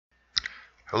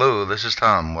Hello, this is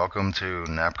Tom. Welcome to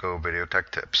NAPCO Video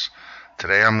Tech Tips.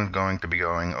 Today I'm going to be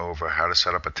going over how to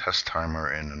set up a test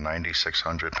timer in the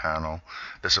 9600 panel.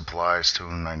 This applies to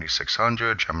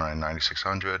 9600, Gemini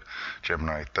 9600,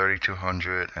 Gemini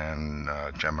 3200, and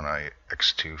Gemini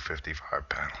X255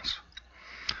 panels.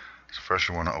 So first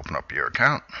you want to open up your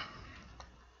account.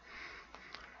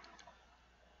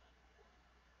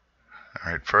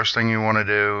 Alright, first thing you want to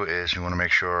do is you want to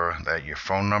make sure that your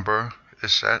phone number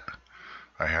is set.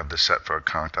 I have this set for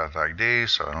contact ID,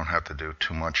 so I don't have to do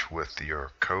too much with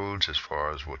your codes as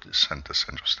far as what is sent to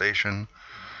Central Station.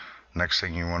 Next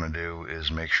thing you want to do is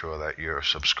make sure that your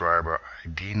subscriber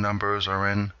ID numbers are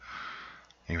in.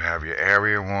 You have your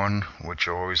area one, which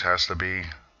always has to be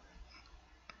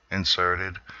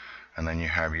inserted. And then you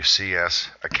have your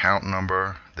CS account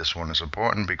number. This one is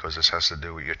important because this has to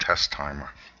do with your test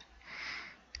timer.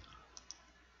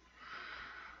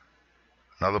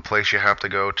 Another place you have to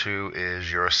go to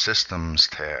is your Systems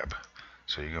tab.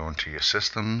 So you go into your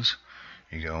Systems,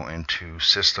 you go into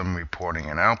System Reporting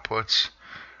and Outputs,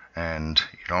 and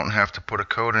you don't have to put a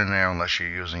code in there unless you're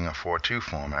using a 4.2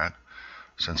 format.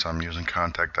 Since I'm using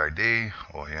Contact ID,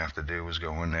 all you have to do is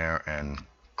go in there and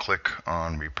click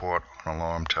on Report on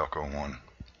Alarm Telco 1.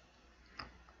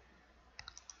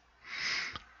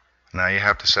 Now you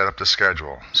have to set up the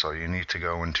schedule. So you need to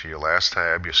go into your last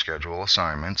tab, your Schedule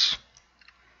Assignments.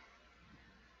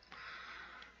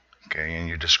 Okay, in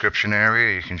your description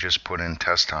area, you can just put in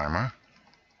test timer.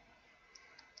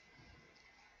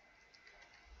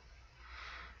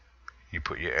 You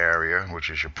put your area, which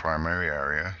is your primary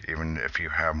area, even if you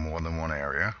have more than one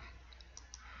area.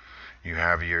 You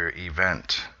have your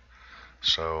event.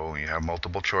 So you have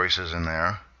multiple choices in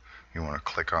there. You want to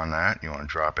click on that, you want to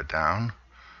drop it down,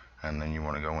 and then you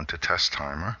want to go into test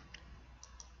timer.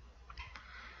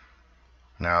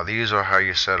 Now these are how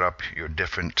you set up your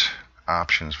different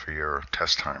options for your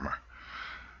test timer.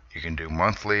 You can do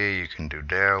monthly, you can do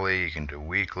daily, you can do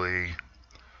weekly,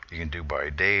 you can do by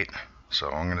date. So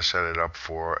I'm going to set it up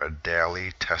for a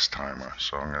daily test timer.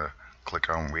 So I'm going to click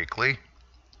on weekly.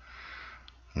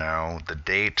 Now the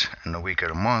date and the week of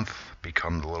the month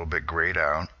becomes a little bit grayed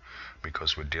out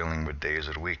because we're dealing with days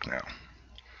of the week now.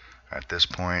 At this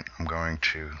point I'm going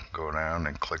to go down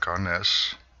and click on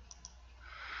this.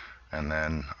 And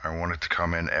then I want it to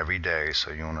come in every day,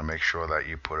 so you want to make sure that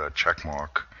you put a check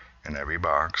mark in every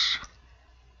box.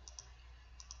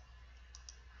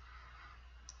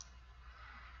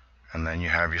 And then you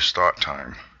have your start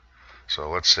time. So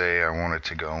let's say I want it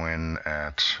to go in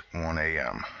at 1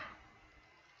 a.m.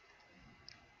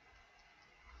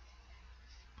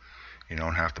 You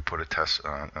don't have to put a test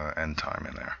end time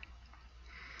in there.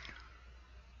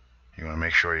 You want to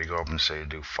make sure you go up and say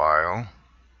do File,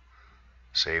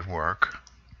 Save Work,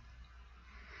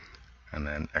 and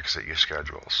then exit your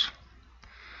schedules.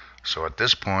 So at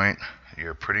this point,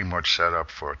 you're pretty much set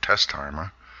up for a test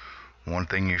timer. One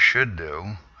thing you should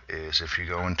do is if you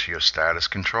go into your status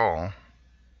control,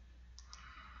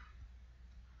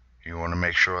 you want to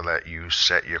make sure that you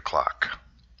set your clock.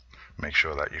 Make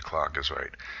sure that your clock is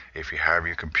right. If you have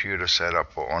your computer set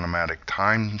up for automatic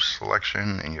time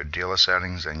selection in your dealer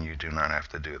settings, then you do not have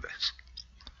to do this.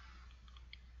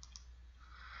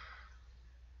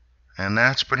 And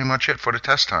that's pretty much it for the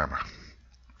test timer.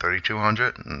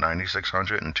 3200,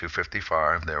 9600, and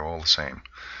 255, they're all the same.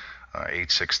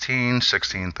 816,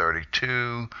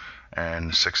 1632, and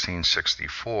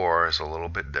 1664 is a little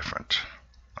bit different.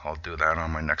 I'll do that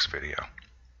on my next video.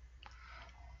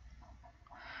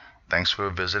 Thanks for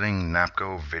visiting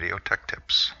NAPCO Video Tech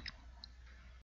Tips.